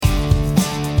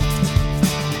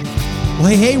Well,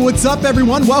 hey, what's up,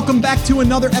 everyone? Welcome back to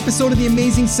another episode of the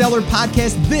Amazing Seller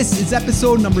Podcast. This is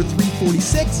episode number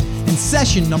 346 and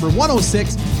session number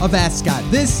 106 of Ask Scott.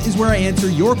 This is where I answer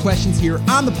your questions here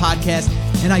on the podcast,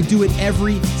 and I do it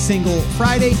every single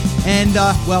Friday. And,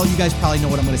 well, you guys probably know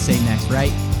what I'm going to say next,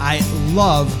 right? I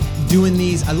love doing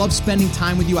these. I love spending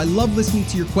time with you. I love listening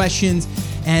to your questions,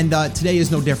 and today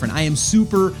is no different. I am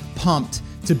super pumped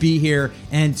to be here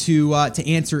and to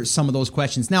answer some of those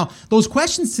questions. Now, those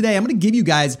questions today, I'm going to give you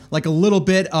guys like a little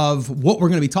bit of what we're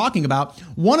going to be talking about.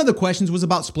 One of the questions was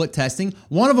about split testing.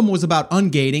 One of them was about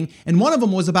ungating, and one of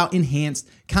them was about enhanced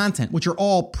content, which are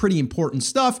all pretty important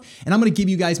stuff. And I'm going to give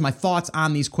you guys my thoughts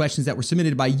on these questions that were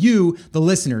submitted by you, the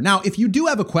listener. Now, if you do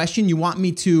have a question you want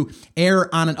me to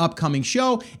air on an upcoming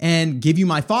show and give you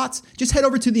my thoughts, just head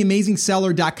over to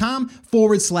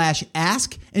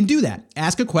theamazingseller.com/ask and do that.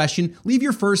 Ask a question, leave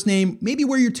your first name, maybe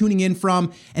where you're tuning in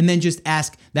from, and then just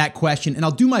ask that question. And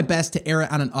I'll do my best to air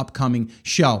it on an upcoming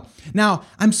show. Now,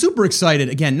 I'm super excited,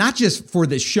 again, not just for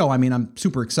this show. I mean, I'm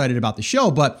super excited about the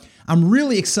show, but I'm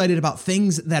really excited about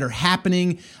things that are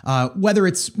happening, whether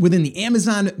it's within the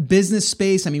Amazon business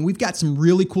space. I mean, we've got some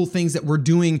really cool things that we're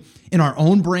doing in our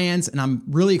own brands, and I'm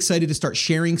really excited to start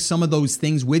sharing some of those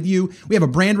things with you. We have a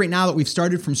brand right now that we've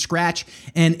started from scratch,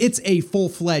 and it's a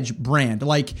full-fledged brand.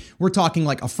 Like, we're talking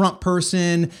like a front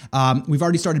person. We've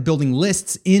already started building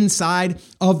lists inside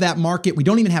of that market. We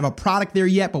don't even have a product there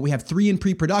yet, but we have 3 in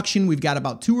pre-production. We've got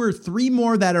about 2 or 3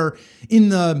 more that are in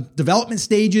the development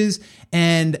stages,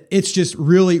 and it's just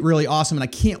really, really awesome. And I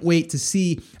can't wait to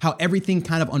see how everything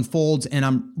kind of unfolds. And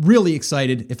I'm really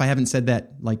excited, if I haven't said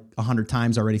that like 100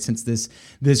 times already since this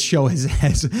show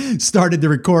has started the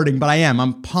recording, but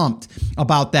I'm pumped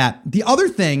about that. The other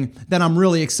thing that I'm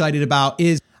really excited about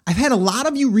is I've had a lot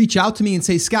of you reach out to me and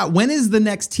say, Scott, when is the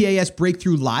next TAS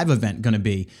Breakthrough Live event going to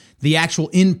be? The actual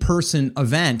in-person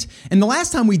event. And the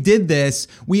last time we did this,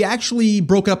 we actually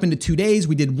broke it up into 2 days.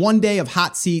 We did 1 day of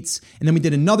hot seats, and then we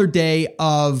did another day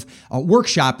of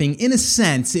workshopping. In a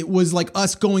sense, it was like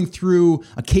us going through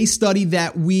a case study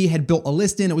that we had built a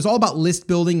list in. It was all about list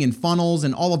building and funnels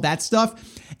and all of that stuff.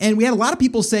 And we had a lot of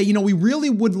people say, you know, we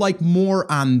really would like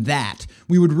more on that.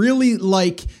 We would really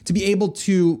like to be able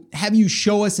to have you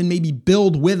show us and maybe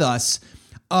build with us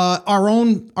our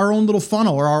own little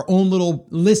funnel or our own little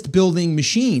list building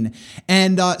machine.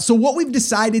 And so what we've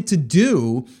decided to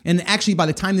do, and actually by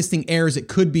the time this thing airs, it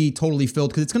could be totally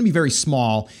filled because it's going to be very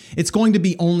small. It's going to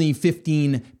be only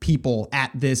 15 people at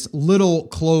this little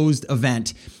closed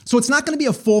event. So it's not going to be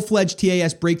a full-fledged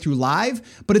TAS Breakthrough Live,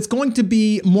 but it's going to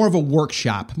be more of a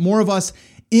workshop, more of us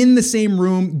in the same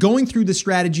room, going through the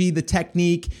strategy, the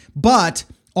technique, but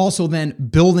also then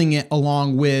building it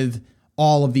along with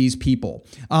all of these people.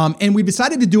 And we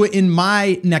decided to do it in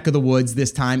my neck of the woods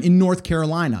this time in North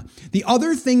Carolina. The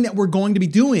other thing that we're going to be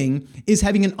doing is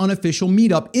having an unofficial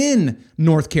meetup in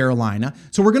North Carolina.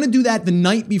 So we're going to do that the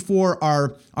night before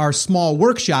our small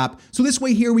workshop. So this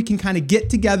way here we can kind of get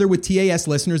together with TAS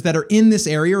listeners that are in this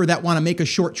area or that want to make a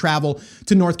short travel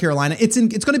to North Carolina. It's going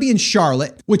to be in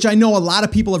Charlotte, which I know a lot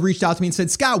of people have reached out to me and said,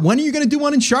 Scott, when are you going to do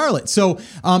one in Charlotte? So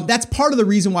that's part of the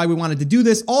reason why we wanted to do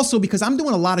this. Also because I'm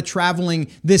doing a lot of traveling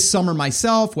this summer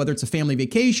myself, whether it's a family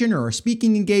vacation or a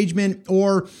speaking engagement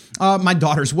or my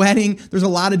daughter's wedding. There's a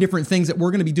lot of different things that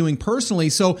we're going to be doing personally.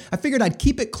 So I figured I'd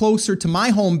keep it closer to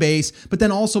my home base, but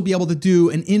then also be able to do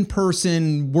an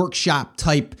in-person workshop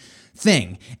type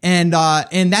thing. And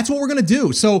that's what we're going to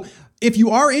do. So if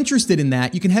you are interested in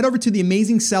that, you can head over to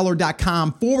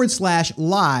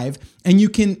theamazingseller.com/live and you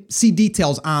can see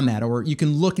details on that, or you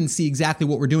can look and see exactly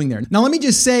what we're doing there. Now, let me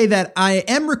just say that I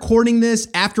am recording this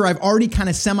after I've already kind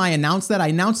of semi-announced that. I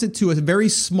announced it to a very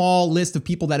small list of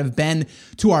people that have been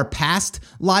to our past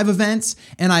live events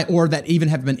or that even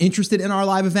have been interested in our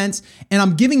live events, and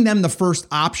I'm giving them the first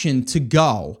option to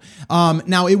go.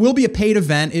 Now, it will be a paid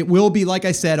event. It will be, like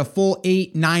I said, a full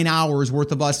 8-9 hours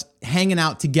worth of us hanging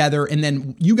out together, and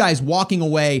then you guys walking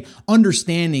away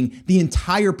understanding the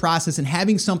entire process and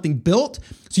having something built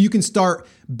so you can start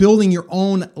building your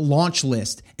own launch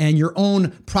list and your own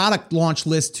product launch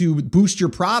list to boost your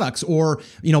products or,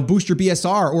 boost your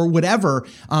BSR or whatever.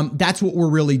 That's what we're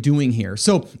really doing here.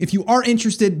 So if you are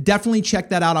interested, definitely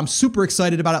check that out. I'm super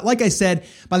excited about it. Like I said,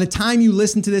 by the time you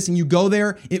listen to this and you go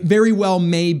there, it very well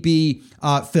may be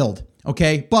filled.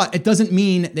 Okay, but it doesn't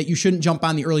mean that you shouldn't jump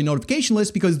on the early notification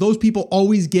list, because those people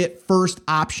always get first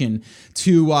option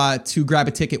to grab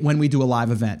a ticket when we do a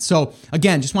live event. So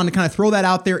again, just wanted to kind of throw that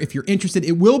out there. If you're interested,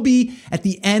 it will be at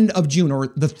the end of June, or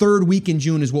the third week in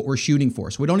June is what we're shooting for.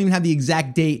 So we don't even have the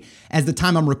exact date as the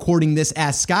time I'm recording this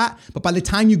Ask Scott, but by the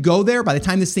time you go there, by the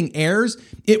time this thing airs,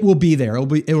 it will be there.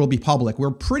 It will be public. We're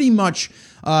pretty much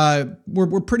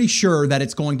we're pretty sure that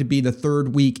it's going to be the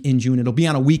third week in June. It'll be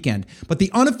on a weekend. But the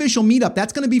unofficial meetup,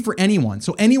 that's going to be for anyone.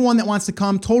 So anyone that wants to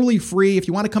come, totally free. If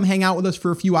you want to come hang out with us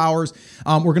for a few hours,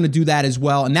 we're going to do that as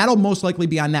well. And that'll most likely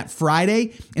be on that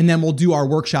Friday. And then we'll do our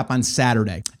workshop on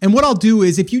Saturday. And what I'll do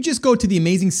is, if you just go to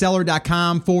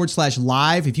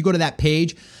theamazingseller.com/live, if you go to that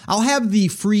page, I'll have the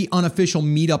free unofficial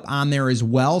meetup on there as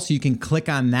well. So you can click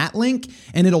on that link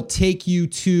and it'll take you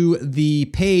to the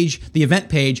page, the event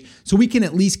page, so we can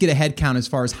at least get a head count as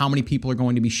far as how many people are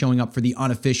going to be showing up for the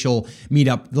unofficial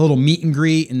meetup, the little meet and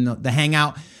greet and the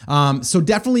hangout. So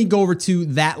definitely go over to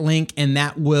that link, and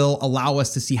that will allow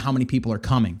us to see how many people are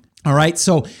coming. All right.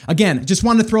 So again, just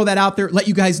wanted to throw that out there, let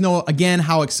you guys know again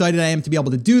how excited I am to be able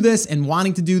to do this and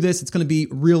wanting to do this. It's going to be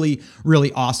really,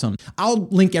 really awesome. I'll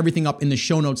link everything up in the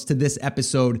show notes to this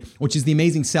episode, which is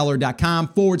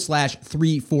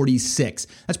theamazingseller.com/346.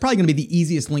 That's probably going to be the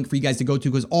easiest link for you guys to go to,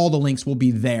 because all the links will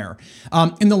be there.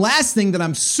 And the last thing that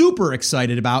I'm super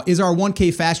excited about is our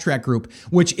 1K Fast Track group,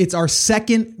 which it's our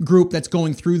second group that's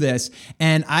going through this.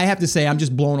 And I have to say, I'm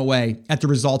just blown away at the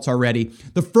results already.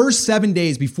 The first 7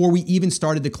 days before we even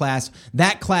started the class,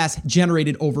 that class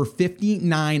generated over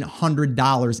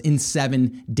 $5,900 in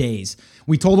 7 days.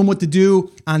 We told them what to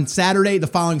do on Saturday. The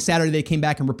following Saturday, they came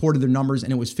back and reported their numbers,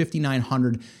 and it was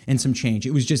 $5,900 and some change.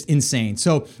 It was just insane.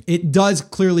 So it does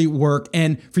clearly work.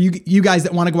 And for you guys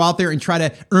that want to go out there and try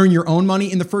to earn your own money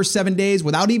in the first 7 days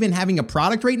without even having a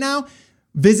product right now,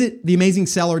 visit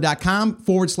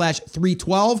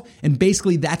theamazingseller.com/312. And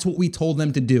basically that's what we told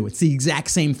them to do. It's the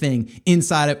exact same thing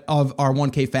inside of our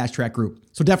 1K Fast Track group.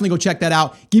 So definitely go check that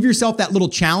out. Give yourself that little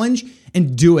challenge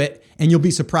and do it. And you'll be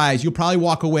surprised. You'll probably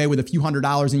walk away with a few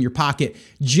 $100s in your pocket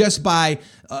just by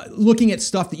looking at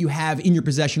stuff that you have in your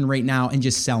possession right now and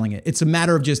just selling it. It's a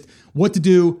matter of just what to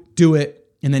do it,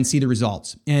 and then see the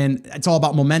results. And it's all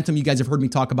about momentum. You guys have heard me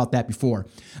talk about that before.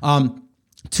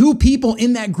 2 people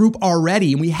in that group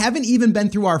already, and we haven't even been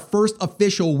through our first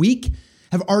official week,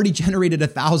 have already generated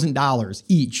 $1,000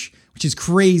 each, which is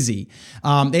crazy.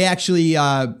 They actually,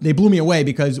 they blew me away,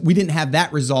 because we didn't have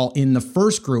that result in the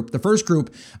first group. The first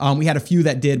group, we had a few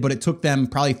that did, but it took them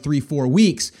probably 3-4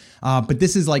 weeks. But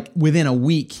this is like within a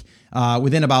week.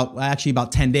 Within about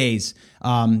 10 days,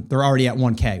 they're already at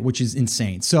 1K, which is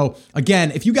insane. So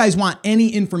again, if you guys want any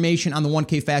information on the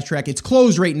 1K Fast Track, it's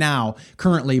closed right now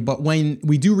currently, but when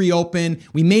we do reopen,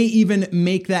 we may even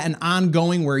make that an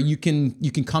ongoing where you can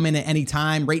come in at any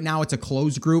time. Right now it's a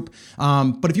closed group.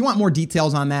 But if you want more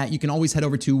details on that, you can always head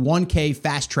over to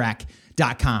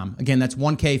 1kfasttrack.com. Again, that's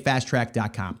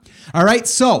 1kfasttrack.com. All right.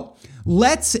 So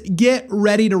let's get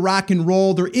ready to rock and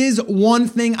roll. There is one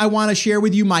thing I want to share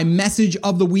with you, my message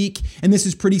of the week, and this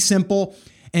is pretty simple,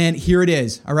 and here it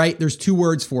is. All right, there's 2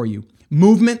 words for you: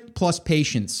 movement plus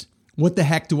patience. What the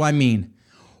heck do I mean?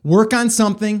 Work on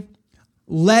something,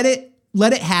 let it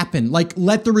happen, like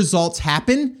let the results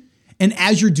happen, and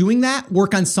as you're doing that,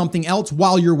 work on something else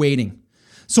while you're waiting.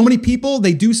 So many people,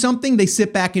 they do something, they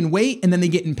sit back and wait, and then they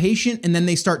get impatient, and then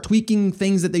they start tweaking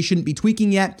things that they shouldn't be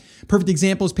tweaking yet. Perfect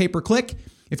example is pay-per-click.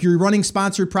 If you're running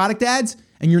sponsored product ads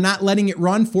and you're not letting it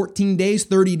run 14 days,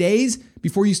 30 days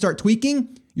before you start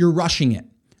tweaking, you're rushing it.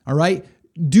 All right?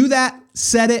 Do that,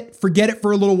 set it, forget it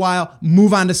for a little while,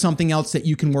 move on to something else that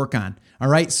you can work on. All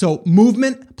right. So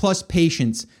movement plus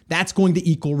patience, that's going to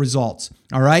equal results.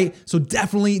 All right. So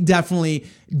definitely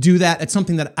do that. It's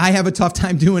something that I have a tough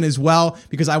time doing as well,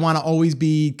 because I want to always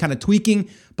be kind of tweaking.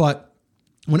 But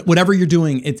whatever you're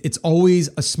doing, it's always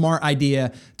a smart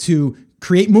idea to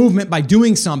create movement by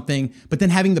doing something, but then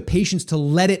having the patience to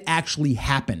let it actually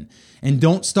happen. And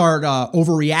don't start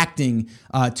overreacting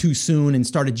too soon and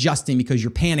start adjusting because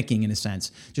you're panicking in a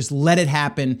sense. Just let it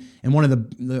happen. And one of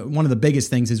the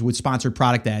biggest things is with sponsored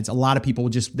product ads. A lot of people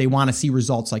they want to see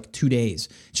results like 2 days.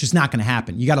 It's just not going to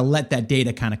happen. You got to let that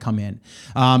data kind of come in.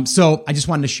 So I just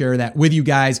wanted to share that with you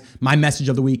guys. My message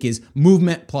of the week is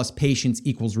movement plus patience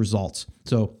equals results.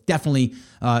 So definitely,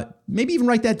 maybe even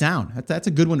write that down. That's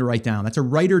a good one to write down. That's a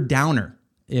writer downer,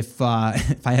 if I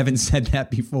haven't said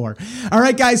that before. All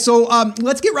right, guys. So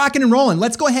let's get rocking and rolling.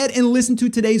 Let's go ahead and listen to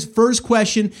today's first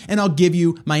question, and I'll give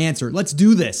you my answer. Let's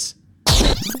do this.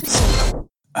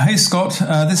 Hey, Scott.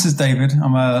 This is David.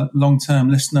 I'm a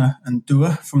long-term listener and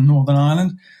doer from Northern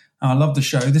Ireland. I love the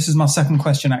show. This is my second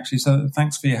question, actually, so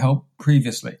thanks for your help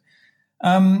previously.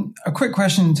 A quick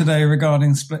question today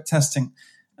regarding split testing.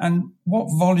 And what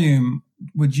volume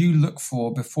would you look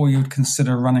for before you would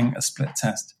consider running a split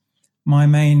test? My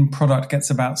main product gets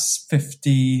about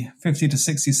 50 to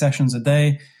 60 sessions a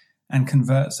day and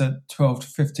converts at 12 to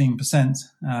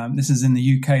 15%. This is in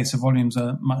the UK, so volumes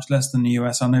are much less than the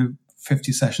US. I know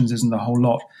 50 sessions isn't a whole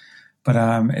lot, but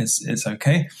it's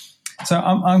okay. So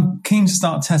I'm keen to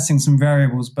start testing some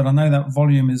variables, but I know that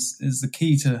volume is the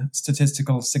key to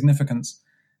statistical significance.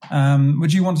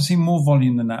 Would you want to see more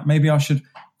volume than that? Maybe I should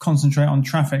concentrate on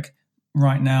traffic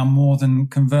right now more than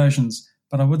conversions,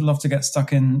 but I would love to get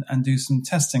stuck in and do some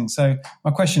testing. So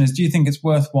my question is, do you think it's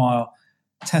worthwhile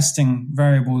testing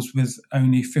variables with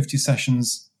only 50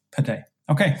 sessions per day?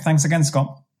 Okay, thanks again,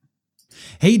 Scott.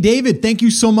 Hey, David, thank you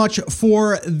so much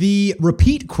for the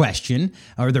repeat question,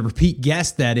 or the repeat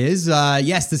guest, that is.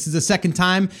 Yes, this is the second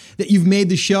time that you've made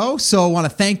the show, so I want to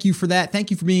thank you for that.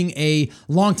 Thank you for being a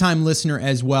longtime listener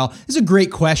as well. This is a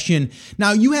great question.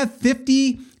 Now, you have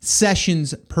 50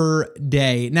 sessions per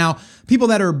day. Now, people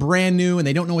that are brand new and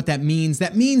they don't know what that means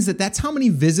that that's how many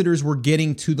visitors we're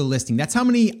getting to the listing. That's how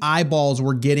many eyeballs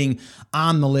we're getting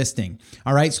on the listing.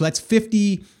 All right. So that's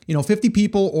 50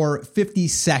 people or 50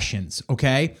 sessions.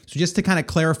 Okay. So just to kind of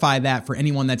clarify that for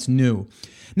anyone that's new.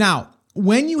 Now,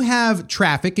 when you have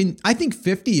traffic, and I think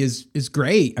 50 is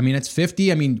great. I mean, it's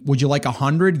 50. I mean, would you like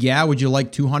 100? Yeah. Would you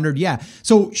like 200? Yeah.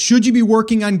 So should you be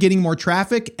working on getting more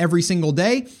traffic every single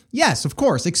day? Yes, of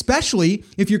course, especially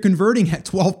if you're converting at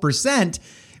 12%.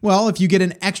 Well, if you get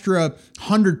an extra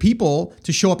 100 people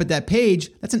to show up at that page,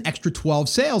 that's an extra 12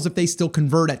 sales if they still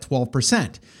convert at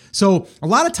 12%. So a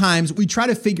lot of times we try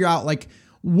to figure out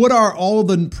what are all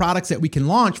the products that we can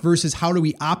launch versus how do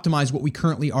we optimize what we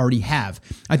currently already have.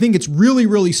 I think it's really,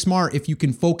 really smart if you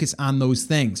can focus on those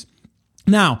things.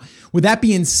 Now, with that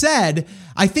being said,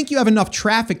 I think you have enough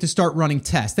traffic to start running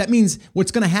tests. That means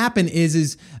what's going to happen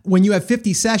is when you have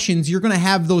 50 sessions, you're going to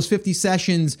have those 50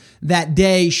 sessions that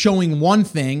day showing one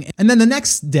thing. And then the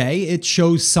next day it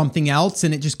shows something else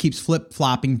and it just keeps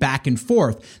flip-flopping back and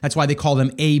forth. That's why they call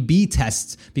them A/B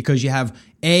tests, because you have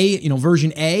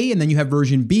version A, and then you have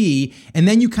version B, and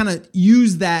then you kind of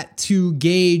use that to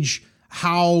gauge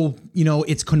how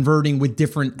it's converting with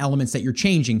different elements that you're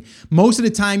changing. Most of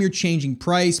the time you're changing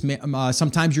price.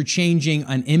 Sometimes you're changing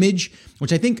an image,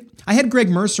 which I think I had Greg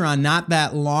Mercer on not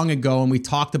that long ago, and we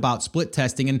talked about split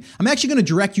testing. And I'm actually going to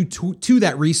direct you to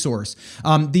that resource.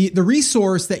 The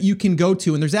resource that you can go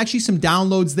to, and there's actually some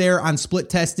downloads there on split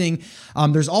testing.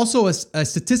 There's also a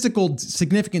statistical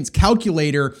significance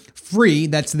calculator free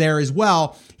that's there as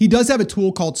well. He does have a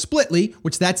tool called Splitly,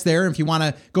 which that's there. And if you want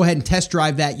to go ahead and test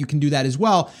drive that, you can do that as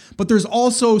well. But there's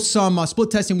also some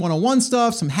split testing 101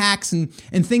 stuff, some hacks and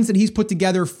things that he's put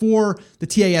together for the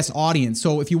TAS audience.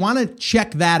 So if you want to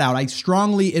check that out, I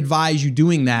strongly advise you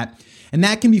doing that. And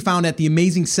that can be found at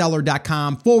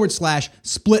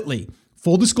theamazingseller.com/Splitly.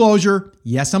 Full disclosure,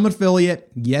 yes, I'm an affiliate.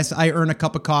 Yes, I earn a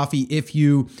cup of coffee if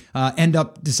you end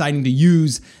up deciding to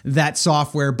use that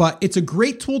software. But it's a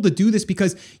great tool to do this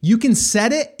because you can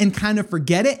set it and kind of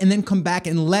forget it and then come back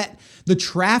and let the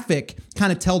traffic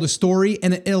kind of tell the story.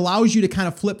 And it allows you to kind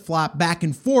of flip-flop back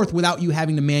and forth without you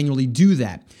having to manually do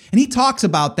that. And he talks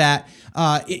about that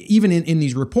even in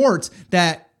these reports,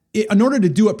 that in order to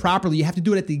do it properly, you have to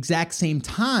do it at the exact same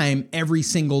time every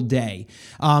single day.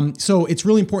 So it's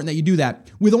really important that you do that.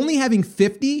 With only having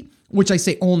 50, which I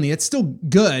say only, it's still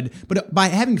good, but by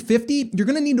having 50, you're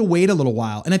going to need to wait a little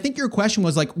while. And I think your question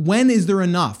was when is there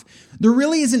enough? There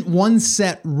really isn't one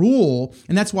set rule,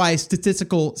 and that's why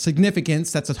statistical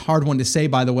significance, that's a hard one to say,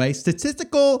 by the way,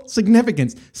 statistical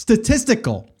significance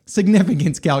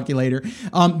calculator,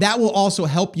 that will also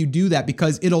help you do that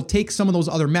because it'll take some of those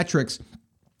other metrics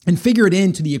and figure it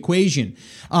into the equation.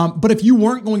 But if you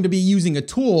weren't going to be using a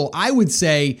tool, I would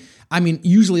say,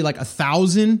 usually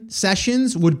 1,000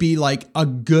 sessions would be a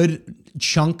good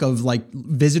chunk of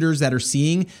visitors that are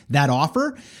seeing that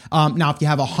offer. Now, if you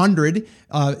have 100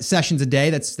 sessions a day,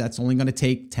 that's only going to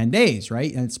take 10 days,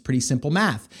 right? And it's pretty simple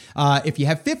math. If you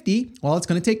have 50, well, it's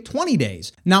going to take 20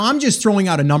 days. Now, I'm just throwing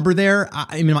out a number there.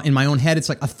 In my own head, it's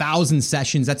 1,000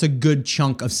 sessions. That's a good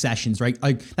chunk of sessions, right?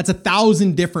 That's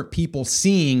 1,000 different people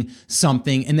seeing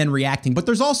something and then reacting. But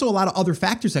there's also a lot of other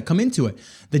factors that come into it.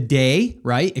 The day,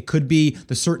 right? It could be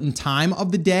the certain time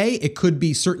of the day. It could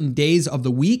be certain days of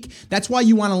the week. That's why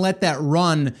you want to let that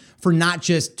run for not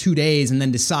just 2 days and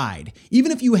then decide. Even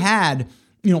if you had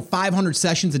 500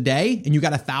 sessions a day and you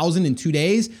got 1,000 in 2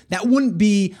 days, that wouldn't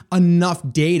be enough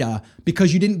data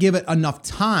because you didn't give it enough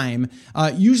time.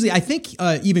 Usually, I think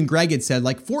even Greg had said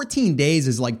like 14 days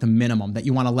is like the minimum that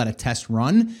you want to let a test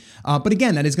run. But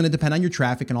again, that is going to depend on your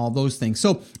traffic and all of those things.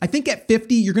 So I think at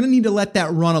 50, you're going to need to let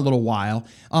that run a little while.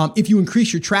 If you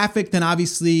increase your traffic, then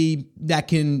obviously that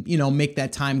can, make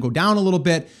that time go down a little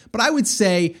bit. But I would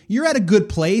say you're at a good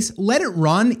place. Let it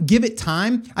run, give it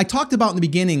time. I talked about in the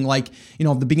beginning,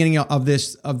 the beginning of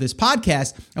this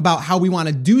podcast about how we want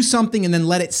to do something and then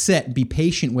let it sit, be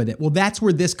patient with it. Well, that's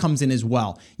where this comes in as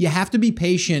well. You have to be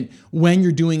patient when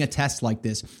you're doing a test like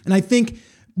this. And I think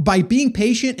by being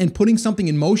patient and putting something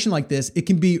in motion like this, it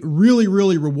can be really,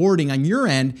 really rewarding on your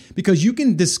end because you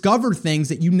can discover things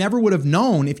that you never would have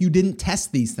known if you didn't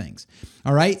test these things.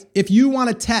 All right. If you want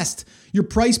to test your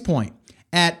price point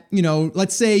at,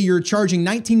 let's say you're charging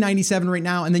 $19.97 right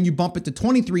now, and then you bump it to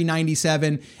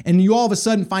 $23.97, and you all of a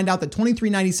sudden find out that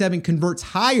 $23.97 converts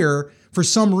higher for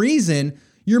some reason,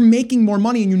 you're making more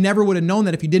money and you never would have known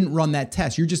that if you didn't run that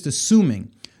test. You're just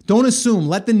assuming. Don't assume.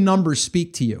 Let the numbers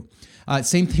speak to you.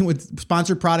 Same thing with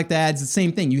sponsored product ads. The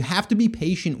same thing. You have to be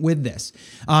patient with this.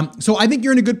 So I think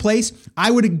you're in a good place.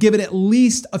 I would give it at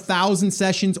least 1,000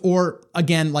 sessions, or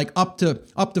again, like up to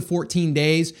 14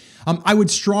 days. I would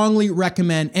strongly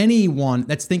recommend anyone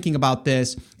that's thinking about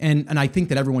this, and I think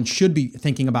that everyone should be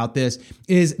thinking about this,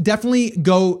 is definitely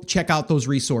go check out those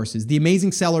resources,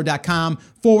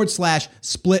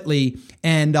 theamazingseller.com/Splitly,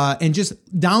 and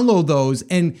just download those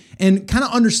and kind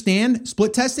of understand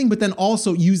split testing, but then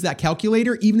also use that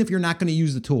calculator, even if you're not going to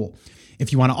use the tool.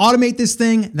 If you want to automate this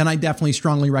thing, then I definitely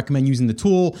strongly recommend using the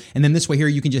tool. And then this way here,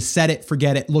 you can just set it,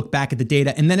 forget it, look back at the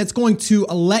data, and then it's going to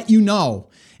let you know.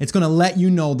 It's going to let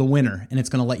you know the winner, and it's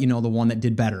going to let you know the one that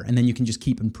did better. And then you can just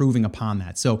keep improving upon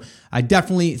that. So I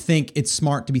definitely think it's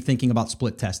smart to be thinking about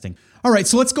split testing. All right,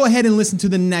 so let's go ahead and listen to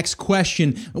the next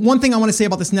question. One thing I want to say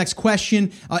about this next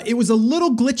question, it was a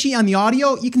little glitchy on the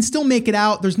audio. You can still make it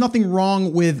out. There's nothing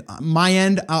wrong with my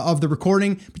end of the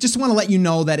recording, but just want to let you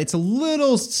know that it's a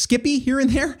little skippy here and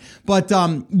there, but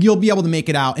you'll be able to make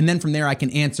it out. And then from there, I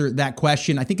can answer that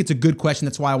question. I think it's a good question.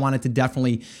 That's why I wanted to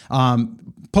definitely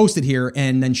post it here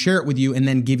and then share it with you and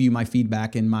then give you my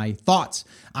feedback and my thoughts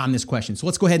on this question. So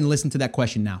let's go ahead and listen to that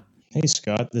question now. Hey,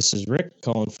 Scott, this is Rick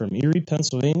calling from Erie,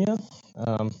 Pennsylvania.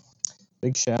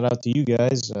 Big shout out to you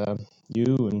guys,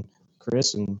 you and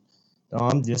Chris and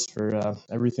Dom, just for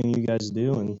everything you guys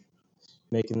do and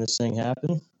making this thing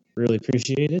happen. Really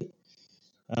appreciate it.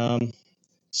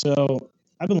 So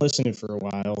I've been listening for a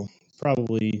while,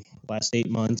 probably last 8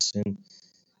 months, and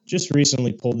just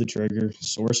recently pulled the trigger,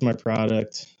 sourced my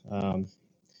product,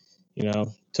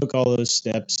 took all those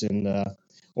steps and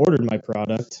ordered my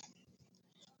product.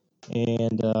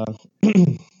 And I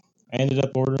ended up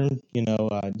ordering,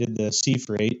 did the sea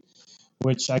freight,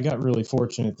 which I got really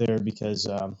fortunate there because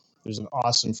there's an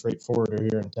awesome freight forwarder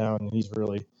here in town, and he's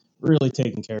really, really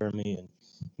taken care of me and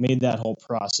made that whole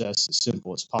process as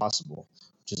simple as possible,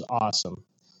 which is awesome.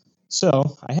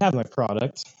 So I have my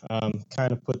product,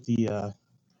 kind of put the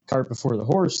cart before the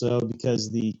horse, though, because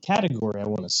the category I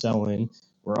want to sell in,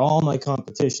 where all my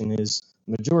competition is,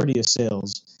 majority of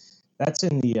sales, that's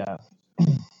in the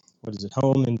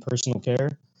home and personal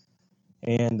care.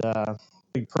 And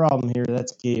big problem here,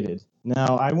 that's gated.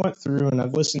 Now, I went through and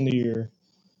I've listened to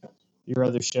your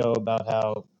other show about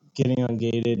how getting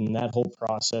ungated and that whole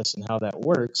process and how that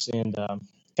works, and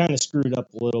kind of screwed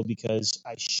up a little because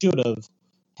I should have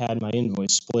had my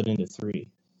invoice split into 3.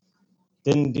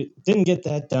 Didn't get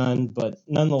that done, but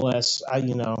nonetheless, I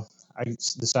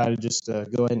decided just to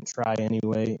go ahead and try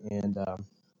anyway, and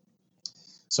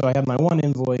so I have my one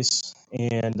invoice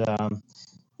and,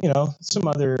 some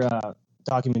other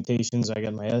documentations. I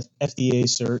got my FDA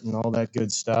cert and all that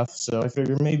good stuff. So I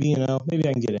figured maybe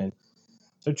I can get in.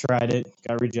 So I tried it,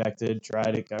 got rejected,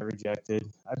 tried it, got rejected.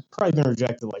 I've probably been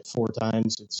rejected like 4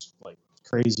 times. It's like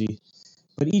crazy.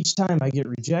 But each time I get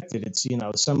rejected, it's,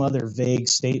 some other vague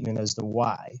statement as to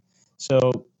why.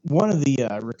 So one of the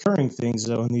recurring things,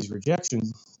 though, in these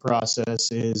rejection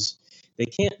process is they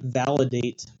can't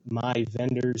validate my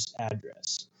vendor's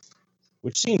address,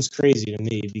 which seems crazy to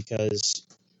me because,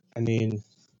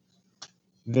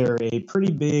 they're a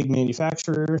pretty big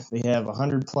manufacturer. They have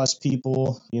 100+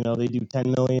 people. They do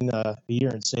 10 million a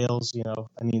year in sales.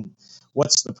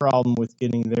 What's the problem with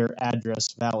getting their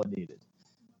address validated?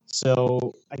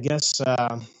 So I guess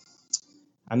I'm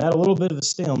at a little bit of a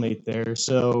stalemate there.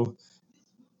 So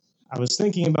I was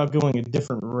thinking about going a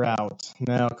different route.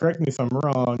 Now, correct me if I'm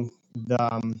wrong.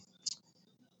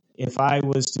 If I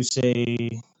was to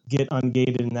say get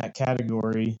ungated in that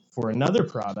category for another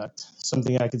product,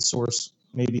 something I could source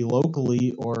maybe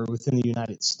locally or within the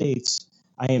United States,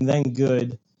 I am then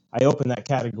good. I open that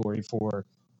category for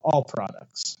all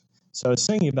products. So I was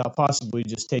thinking about possibly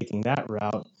just taking that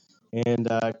route, and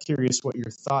curious what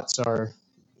your thoughts are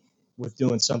with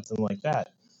doing something like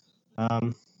that.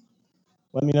 Um,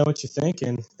 Let me know what you think,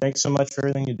 and thanks so much for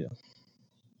everything you do.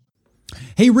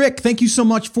 Hey, Rick, thank you so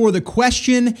much for the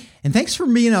question, and thanks for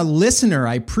being a listener.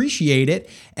 I appreciate it.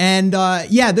 And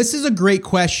yeah, this is a great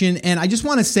question, and I just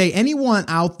want to say anyone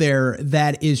out there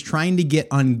that is trying to get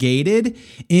ungated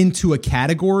into a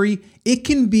category, it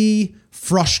can be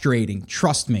frustrating.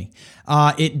 Trust me.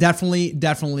 It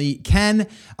definitely can.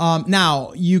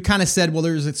 Now, you kind of said, well,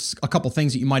 there's a couple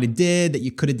things that you might have did that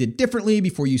you could have did differently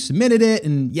before you submitted it.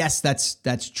 And yes,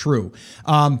 that's true.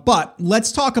 But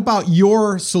let's talk about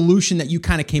your solution that you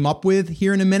kind of came up with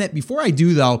here in a minute. Before I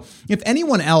do, though, if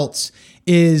anyone else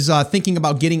is thinking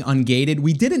about getting ungated,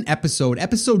 we did an episode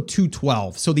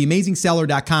 212. So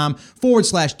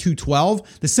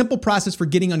theamazingseller.com/212. The simple process for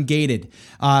getting ungated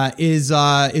is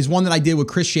one that I did with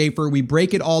Chris Schaefer. We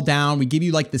break it all down. We give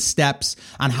you like the steps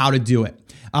on how to do it.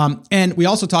 And we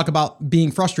also talk about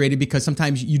being frustrated because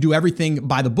sometimes you do everything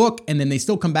by the book and then they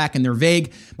still come back and they're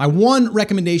vague. My one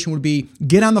recommendation would be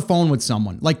get on the phone with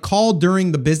someone, like call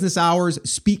during the business hours,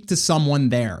 speak to someone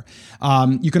there.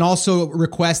 You can also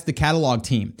request the catalog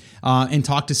team and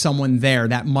talk to someone there.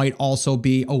 That might also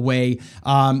be a way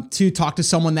to talk to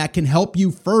someone that can help you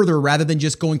further rather than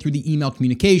just going through the email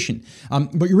communication.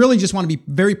 But you really just want to be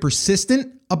very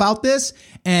persistent about this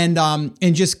and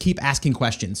just keep asking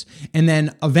questions. And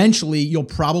then eventually you'll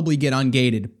probably get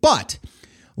ungated. But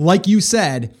like you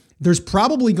said, there's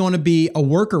probably going to be a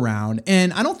workaround.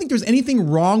 And I don't think there's anything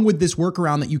wrong with this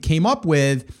workaround that you came up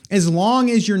with, as long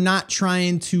as you're not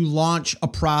trying to launch a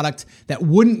product that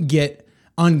wouldn't get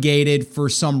ungated for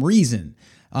some reason.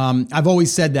 I've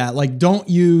always said that, like, don't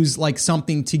use like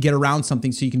something to get around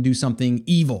something so you can do something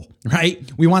evil,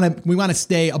 right? We want to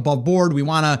stay above board. We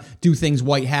want to do things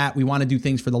white hat. We want to do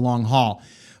things for the long haul.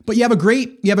 But you have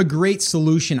a great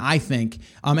solution, I think.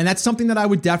 And that's something that I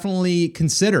would definitely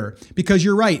consider, because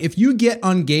you're right. If you get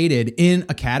ungated in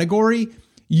a category,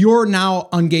 you're now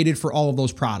ungated for all of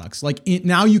those products.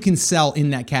 Now you can sell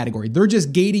in that category. They're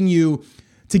just gating you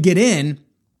to get in.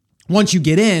 Once you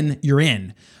get in, you're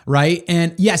in, right?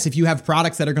 And yes, if you have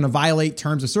products that are going to violate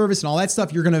terms of service and all that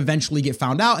stuff, you're going to eventually get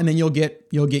found out, and then you'll get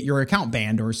your account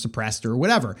banned or suppressed or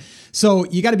whatever. So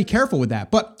you got to be careful with that.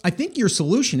 But I think your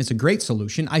solution is a great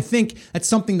solution. I think that's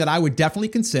something that I would definitely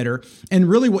consider. And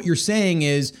really what you're saying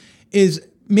is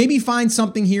maybe find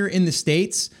something here in the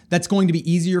States that's going to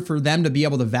be easier for them to be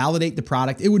able to validate the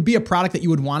product. It would be a product that you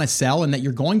would want to sell and that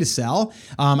you're going to sell.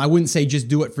 I wouldn't say just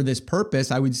do it for this purpose.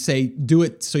 I would say do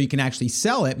it so you can actually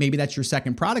sell it. Maybe that's your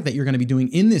second product that you're going to be doing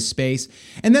in this space.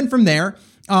 And then from there,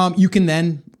 you can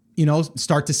then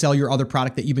start to sell your other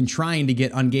product that you've been trying to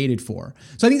get ungated for.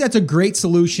 So I think that's a great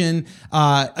solution.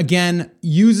 Again,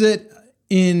 use it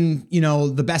in,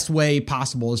 the best way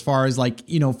possible, as far as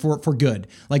for good.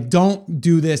 Like, don't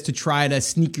do this to try to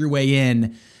sneak your way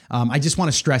in. I just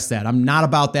want to stress that I'm not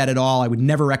about that at all. I would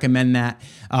never recommend that.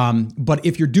 But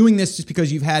if you're doing this just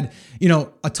because you've had,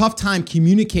 a tough time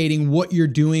communicating what you're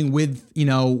doing with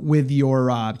your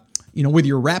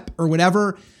rep or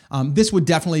whatever, this would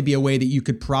definitely be a way that you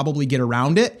could probably get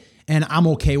around it. And I'm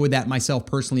okay with that myself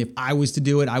personally. If I was to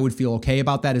do it, I would feel okay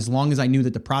about that, as long as I knew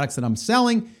that the products that I'm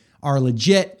selling are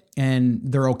legit and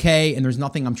they're okay, and there's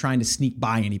nothing I'm trying to sneak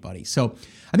by anybody. So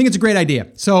I think it's a great idea.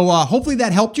 So hopefully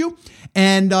that helped you,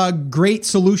 and great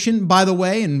solution, by the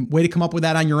way, and way to come up with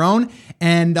that on your own.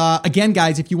 And again,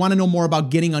 guys, if you want to know more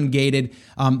about getting ungated,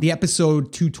 the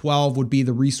episode 212 would be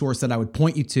the resource that I would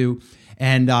point you to.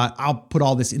 And I'll put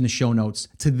all this in the show notes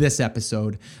to this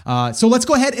episode. So let's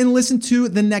go ahead and listen to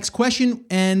the next question,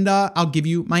 and I'll give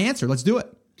you my answer. Let's do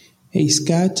it. Hey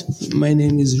Scott, my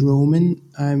name is Roman.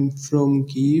 I'm from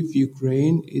Kyiv,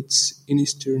 Ukraine. It's in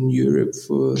Eastern Europe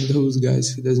for those guys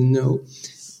who doesn't know.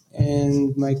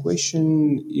 And my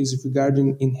question is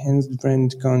regarding enhanced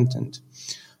brand content.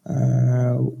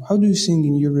 How do you think,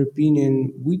 in your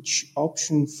opinion, which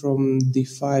option from the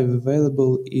 5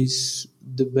 available is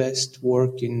the best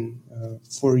working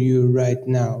for you right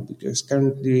now? Because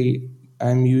currently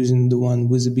I'm using the one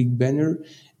with a big banner,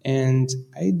 and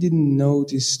I didn't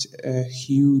notice a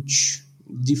huge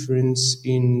difference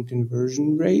in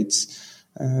conversion rates.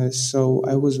 So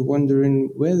I was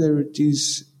wondering whether it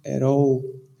is at all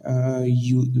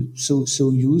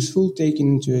so useful,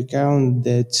 taking into account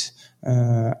that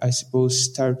I suppose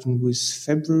starting with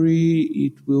February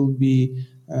it will be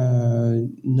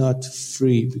not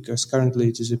free, because currently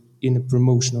it is in a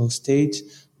promotional state,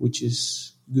 which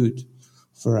is good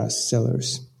for us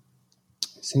sellers.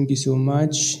 Thank you so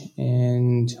much,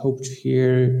 and hope to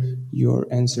hear your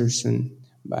answer soon.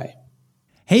 Bye.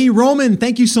 Hey, Roman,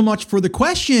 thank you so much for the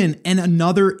question. And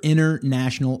another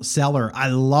international seller. I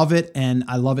love it. And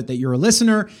I love it that you're a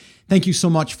listener. Thank you so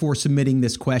much for submitting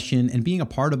this question and being a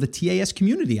part of the TAS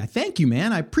community. I thank you,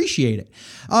 man. I appreciate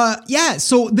it.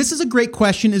 So this is a great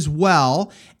question as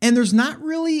well. And there's not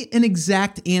really an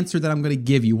exact answer that I'm going to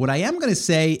give you. What I am going to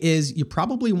say is you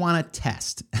probably want to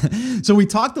test. So we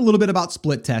talked a little bit about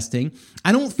split testing.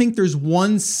 I don't think there's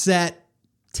one set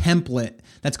template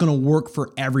that's going to work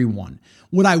for everyone.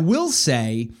 What I will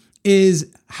say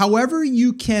is, however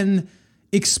you can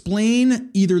explain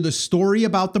either the story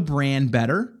about the brand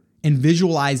better and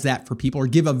visualize that for people, or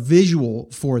give a visual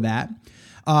for that,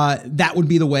 that would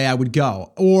be the way I would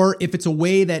go. Or if it's a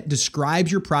way that describes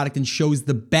your product and shows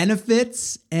the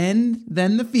benefits and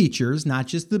then the features, not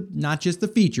just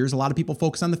the features. A lot of people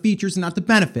focus on the features and not the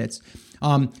benefits.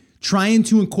 Trying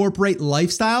to incorporate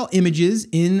lifestyle images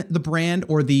in the brand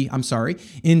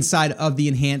inside of the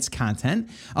enhanced content.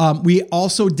 We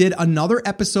also did another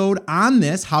episode on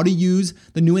this, how to use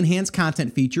the new enhanced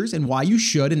content features and why you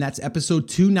should, and that's episode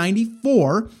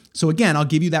 294. So again, I'll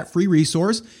give you that free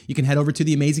resource. You can head over to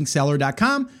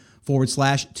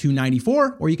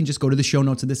theamazingseller.com/294, or you can just go to the show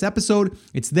notes of this episode.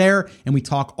 It's there, and we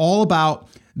talk all about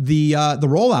the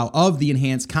rollout of the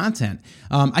enhanced content.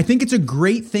 I think it's a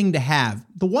great thing to have.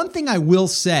 The one thing I will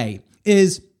say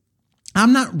is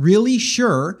I'm not really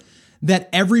sure that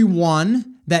everyone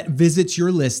that visits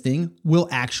your listing will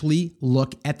actually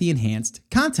look at the enhanced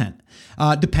content,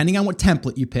 depending on what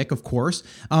template you pick, of course.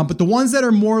 But the ones that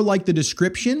are more like the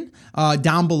description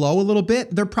down below a little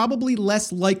bit, they're probably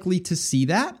less likely to see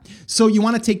that. So you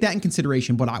want to take that in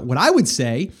consideration. But what I would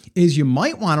say is you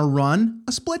might want to run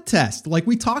a split test like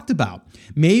we talked about.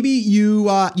 Maybe you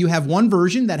have one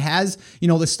version that has,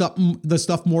 the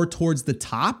stuff more towards the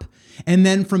top. And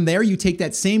then from there, you take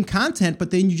that same content,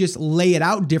 but then you just lay it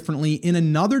out differently in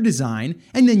another design,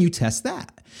 and then you test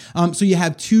that. So you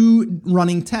have two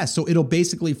running tests. So it'll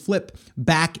basically flip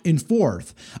back and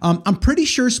forth. I'm pretty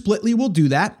sure Splitly will do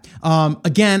that.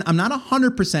 Again, I'm not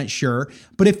 100% sure,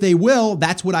 but if they will,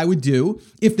 that's what I would do.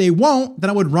 If they won't, then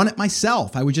I would run it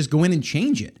myself. I would just go in and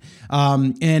change it.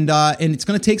 And it's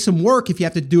going to take some work if you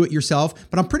have to do it yourself,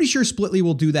 but I'm pretty sure Splitly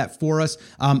will do that for us.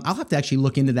 I'll have to actually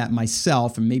look into that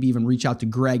myself and maybe even reach out to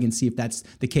Greg and see if that's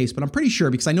the case, but I'm pretty sure,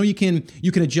 because I know you can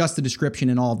adjust the description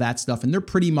and all of that stuff, and they're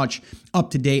pretty much up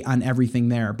to date on everything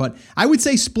there. But I would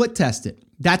say split test it.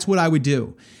 That's what I would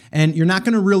do. And you're not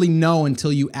going to really know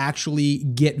until you actually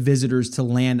get visitors to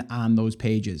land on those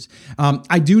pages.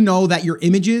 I do know that your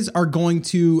images are going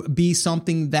to be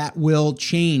something that will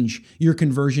change your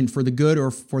conversion for the good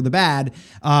or for the bad.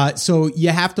 So you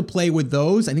have to play with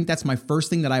those. I think that's my first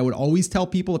thing that I would always tell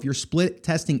people. If you're split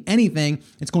testing anything,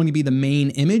 it's going to be the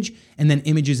main image and then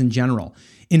images in general.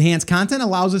 Enhanced content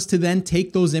allows us to then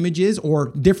take those images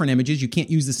or different images. You can't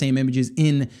use the same images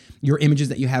in your images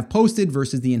that you have posted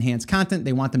versus the enhanced content.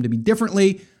 They want them to be different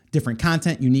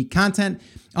content, unique content.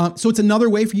 So it's another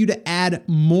way for you to add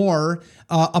more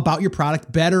about your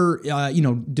product, better,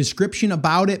 description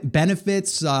about it,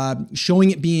 benefits,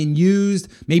 showing it being used,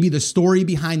 maybe the story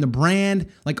behind the brand,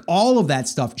 like all of that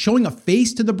stuff, showing a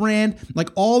face to the brand, like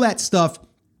all that stuff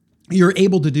you're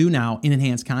able to do now in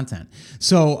enhanced content.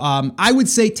 So I would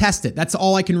say test it. That's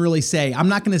all I can really say. I'm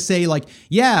not going to say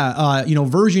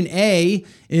version A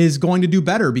is going to do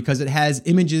better because it has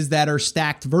images that are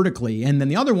stacked vertically, and then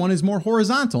the other one is more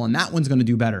horizontal, and that one's going to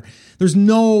do better. There's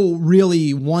no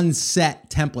really one set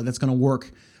template that's going to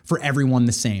work for everyone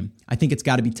the same. I think it's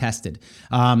got to be tested.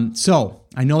 So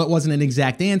I know that wasn't an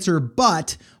exact answer,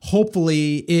 but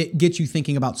hopefully it gets you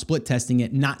thinking about split testing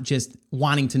it, not just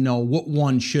wanting to know what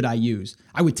one should I use.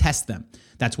 I would test them.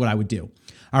 That's what I would do.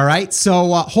 All right.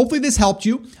 So hopefully this helped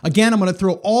you. Again, I'm going to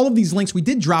throw all of these links. We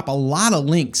did drop a lot of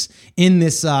links in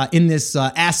this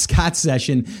Ask Scott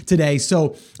session today.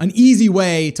 So an easy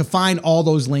way to find all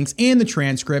those links and the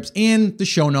transcripts and the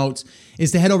show notes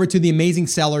is to head over to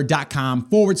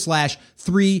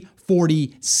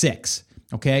theamazingseller.com/346.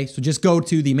 Okay, so just go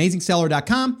to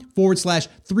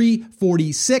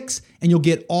theamazingseller.com/346 and you'll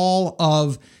get all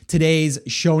of today's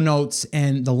show notes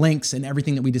and the links and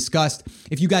everything that we discussed.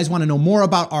 If you guys want to know more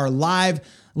about our live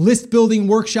list building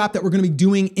workshop that we're going to be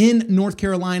doing in North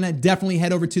Carolina, definitely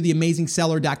head over to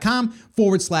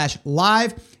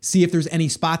theamazingseller.com/live. See if there's any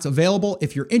spots available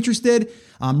if you're interested.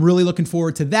 I'm really looking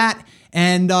forward to that.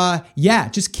 And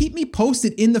just keep me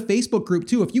posted in the Facebook group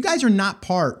too. If you guys are not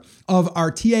part of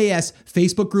our TAS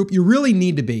Facebook group, you really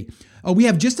need to be. We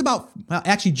have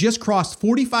just crossed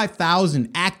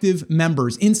 45,000 active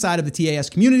members inside of the TAS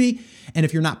community. And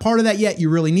if you're not part of that yet, you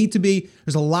really need to be.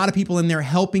 There's a lot of people in there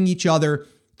helping each other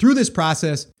through this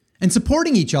process and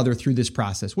supporting each other through this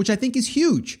process, which I think is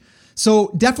huge.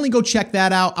 So definitely go check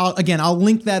that out. I'll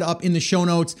link that up in the show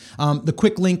notes. The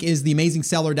quick link is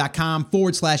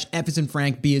theamazingseller.com/F as in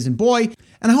Frank, B as in boy.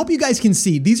 And I hope you guys can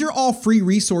see these are all free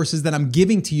resources that I'm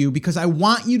giving to you because I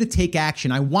want you to take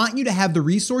action. I want you to have the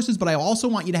resources, but I also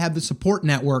want you to have the support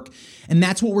network. And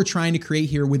that's what we're trying to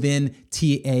create here within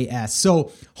TAS.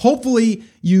 So hopefully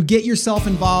you get yourself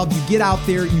involved, you get out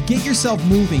there, you get yourself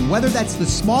moving. Whether that's the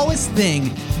smallest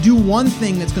thing, do one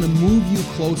thing that's going to move you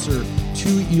closer to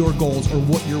your goals or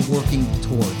what you're working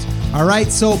towards. All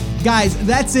right, so guys,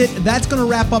 that's it. That's going to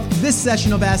wrap up this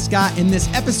session of Ask Scott in this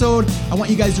episode. I want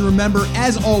you guys to remember,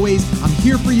 as always, I'm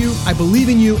here for you, I believe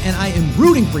in you, and I am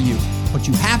rooting for you. But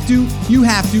you have to.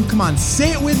 Come on,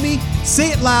 say it with me,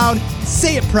 say it loud,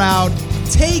 say it proud.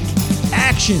 Take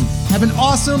action. Have an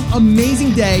awesome,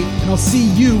 amazing day, and I'll see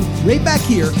you right back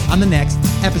here on the next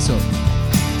episode.